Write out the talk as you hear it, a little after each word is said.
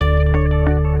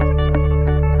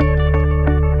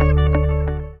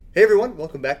Hey everyone,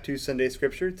 welcome back to Sunday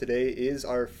Scripture. Today is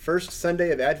our first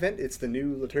Sunday of Advent. It's the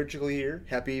new liturgical year.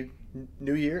 Happy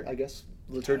New Year, I guess,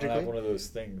 I don't have liturgically. one of those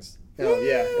things. Oh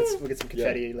yeah, we'll get some Yeah.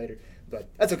 confetti later, but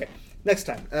that's okay. Next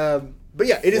time. But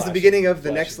yeah, it is the Flashing- beginning of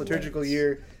the next flashing liturgical lights.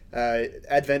 year.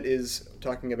 Advent is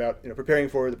talking about preparing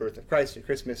for the birth of Christ and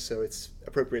Christmas, so it's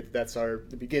appropriate that's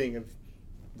the beginning of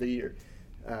the year.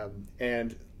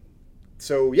 And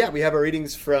so yeah, we have our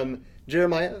readings from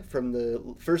Jeremiah, from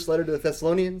the first letter to the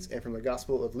Thessalonians, and from the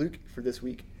Gospel of Luke for this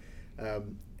week.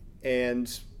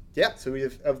 And yeah, so we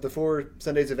have, of the 4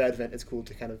 Sundays of Advent, it's cool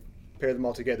to kind of pair them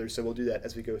all together. So we'll do that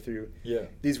as we go through Yeah.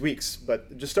 these weeks.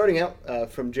 But just starting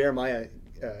out from Jeremiah,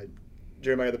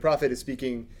 Jeremiah the prophet is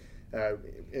speaking,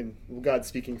 and God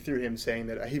speaking through him, saying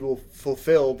that he will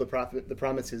fulfill the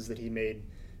promises that he made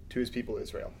to his people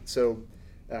Israel. So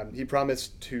he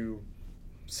promised to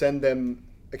send them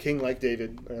a king like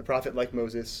David, a prophet like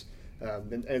Moses,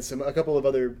 and a couple of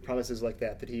other promises like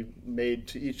that he made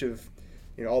to each of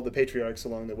all the patriarchs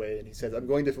along the way. And he says, "I'm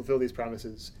going to fulfill these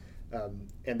promises,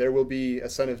 and there will be a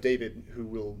son of David who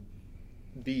will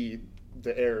be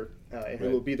the heir, and who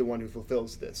Right. will be the one who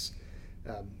fulfills this."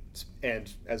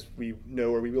 And as we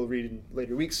know, or we will read in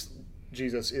later weeks,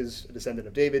 Jesus is a descendant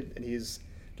of David, and he is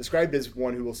described as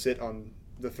one who will sit on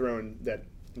the throne that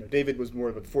David was more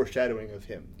of a foreshadowing of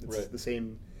him. It's Right. the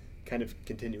same kind of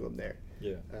continuum there.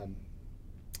 Yeah.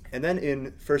 And then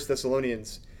in First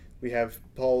Thessalonians, we have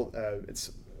Paul. It's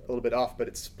a little bit off, but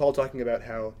it's Paul talking about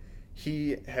how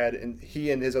he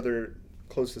and his other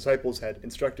close disciples had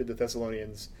instructed the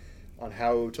Thessalonians on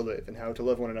how to live and how to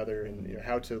love one another, and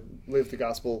how to live the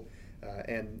gospel.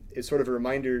 And it's sort of a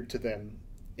reminder to them,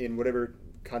 in whatever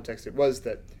context it was,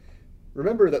 that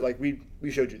remember that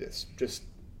we showed you this. Just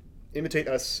imitate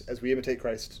us as we imitate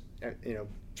Christ.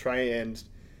 Try and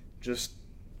just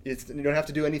you don't have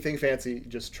to do anything fancy.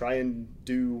 Just try and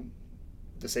do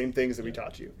the same things that we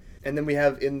taught you. And then we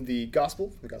have in the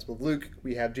Gospel of Luke,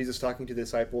 we have Jesus talking to the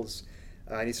disciples,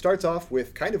 and he starts off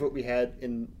with kind of what we had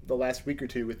in the last week or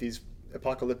two with these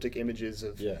apocalyptic images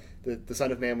of the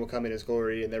Son of Man will come in his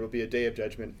glory, and there will be a day of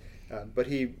judgment. But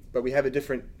we have a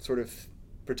different sort of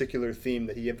particular theme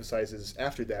that he emphasizes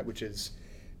after that, which is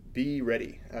be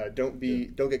ready. Don't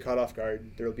get caught off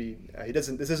guard. There will be. This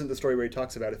isn't the story where he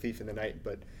talks about a thief in the night,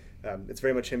 but it's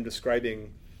very much him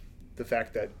describing the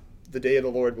fact that the day of the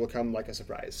Lord will come like a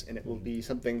surprise, and it will be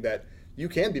something that you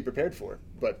can be prepared for,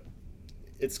 but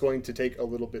it's going to take a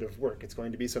little bit of work. It's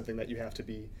going to be something that you have to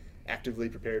be actively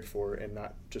prepared for, and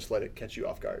not just let it catch you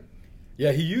off guard.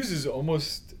 Yeah, he uses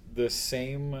almost the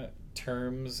same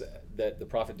terms that the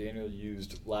prophet Daniel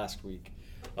used last week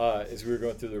as we were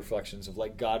going through the reflections of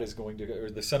God is going to, or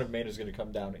the Son of Man is going to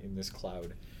come down in this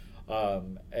cloud.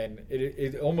 And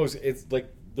it's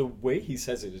like the way he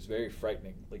says it is very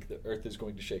frightening. Like the earth is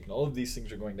going to shake and all of these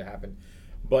things are going to happen.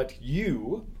 But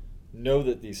you know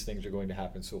that these things are going to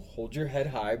happen. So hold your head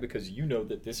high, because you know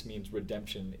that this means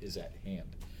redemption is at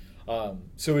hand.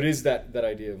 So it is that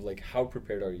idea of how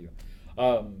prepared are you?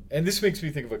 And this makes me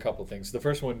think of a couple things. The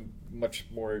first one, much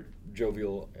more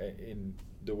jovial in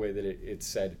the way that it's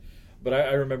said. But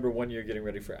I remember one year getting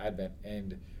ready for Advent,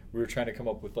 and we were trying to come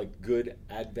up with good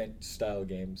Advent style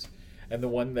games. And the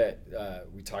one that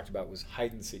we talked about was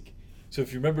hide and seek. So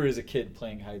if you remember as a kid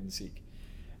playing hide and seek,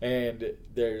 and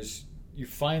you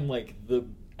find the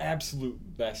absolute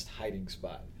best hiding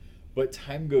spot, but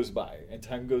time goes by, and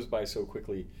time goes by so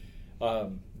quickly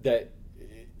that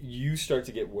you start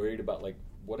to get worried about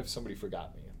what if somebody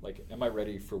forgot me? Am I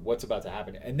ready for what's about to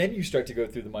happen? And then you start to go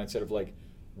through the mindset of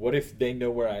what if they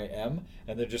know where I am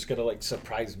and they're just gonna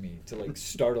surprise me to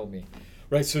startle me,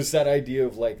 right? So it's that idea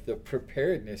of the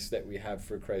preparedness that we have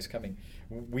for Christ coming.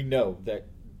 We know that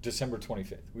December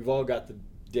 25th, we've all got the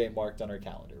day marked on our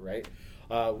calendar, right?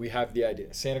 We have the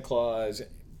idea, Santa Claus,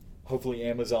 hopefully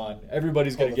Amazon,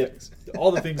 everybody's gonna get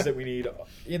all the things that we need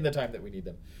in the time that we need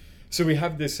them. So we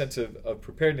have this sense of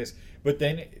preparedness, but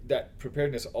then that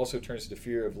preparedness also turns to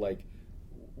fear of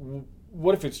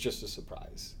what if it's just a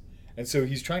surprise? And so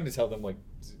he's trying to tell them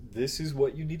this is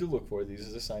what you need to look for. These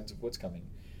are the signs of what's coming,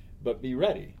 but be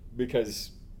ready,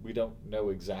 because we don't know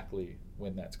exactly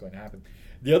when that's going to happen.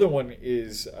 The other one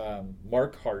is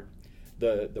Mark Hart,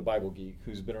 the Bible geek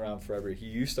who's been around forever. He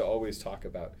used to always talk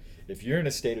about, if you're in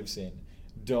a state of sin,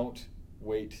 don't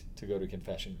wait to go to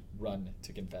confession, run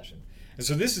to confession. And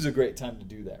so this is a great time to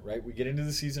do that, right? We get into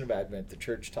the season of Advent. The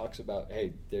church talks about,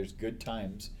 hey, there's good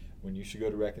times when you should go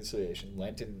to reconciliation.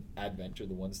 Lent and Advent are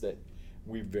the ones that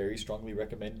we very strongly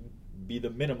recommend be the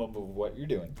minimum of what you're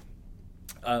doing.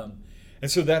 And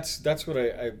so that's what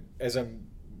I as I'm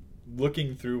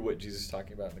looking through what Jesus is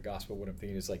talking about in the gospel, what I'm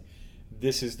thinking is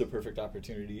this is the perfect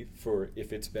opportunity for,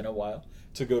 if it's been a while,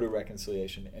 to go to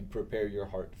reconciliation and prepare your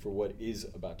heart for what is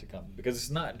about to come. Because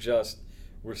it's not just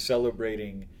we're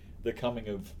celebrating the coming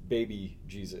of baby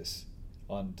Jesus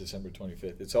on December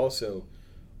 25th. It's also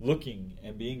looking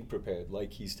and being prepared,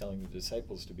 like he's telling the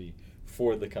disciples to be,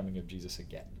 for the coming of Jesus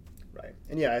again. Right.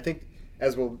 And yeah, I think,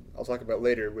 as I'll talk about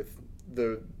later, with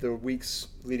the weeks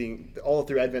leading, all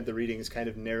through Advent, the readings kind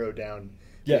of narrow down.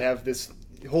 Yeah. You have this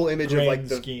whole image of like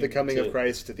the coming to, of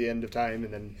Christ at the end of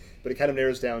time, but it kind of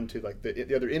narrows down to like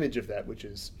the other image of that, which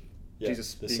is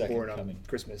Jesus being born on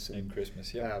Christmas and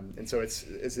Christmas. Yeah. And so it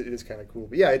is kind of cool.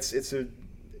 But yeah, it's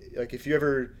like if you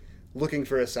ever looking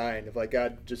for a sign of like,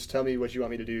 God, just tell me what you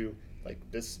want me to do, like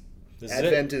this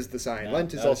Advent is the sign.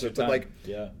 Lent is also, but like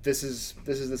this is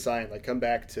the sign. Like come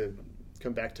back to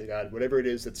God. Whatever it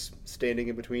is that's standing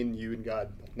in between you and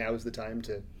God, like, now is the time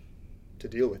to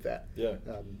deal with that. Yeah.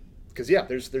 Because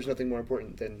there's nothing more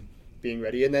important than being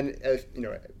ready. And then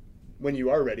when you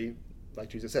are ready, like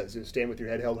Jesus says, stand with your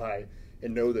head held high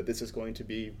and know that this is going to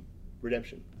be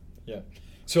redemption. Yeah.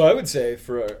 So I would say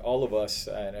for all of us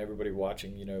and everybody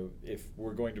watching, if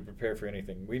we're going to prepare for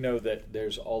anything, we know that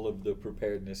there's all of the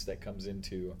preparedness that comes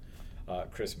into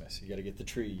Christmas. You got to get the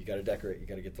tree, you got to decorate, you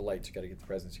got to get the lights, you got to get the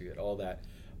presents, you get all that.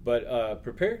 But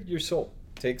prepare your soul.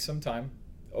 Take some time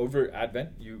over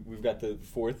Advent. We've got the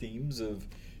 4 themes of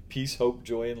peace, hope,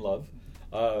 joy, and love.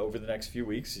 Over the next few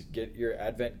weeks, get your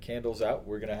Advent candles out.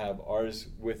 We're going to have ours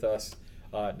with us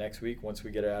next week once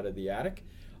we get it out of the attic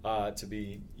to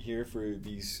be here for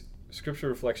these scripture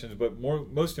reflections. But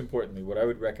most importantly, what I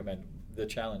would recommend, the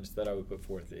challenge that I would put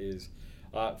forth is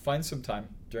find some time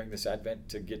during this Advent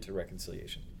to get to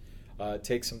reconciliation.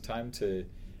 Take some time to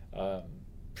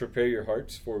prepare your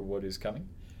hearts for what is coming.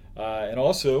 And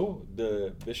also,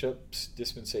 the bishop's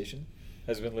dispensation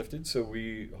has been lifted, so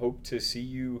we hope to see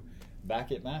you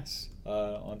back at Mass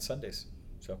on Sundays.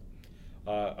 So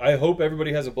I hope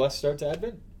everybody has a blessed start to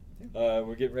Advent.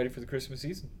 We're getting ready for the Christmas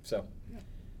season. So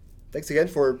thanks again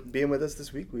for being with us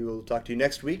this week. We will talk to you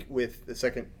next week with the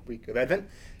second week of Advent.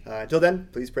 Until then,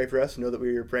 please pray for us. Know that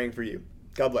we are praying for you.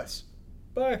 God bless.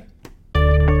 Bye.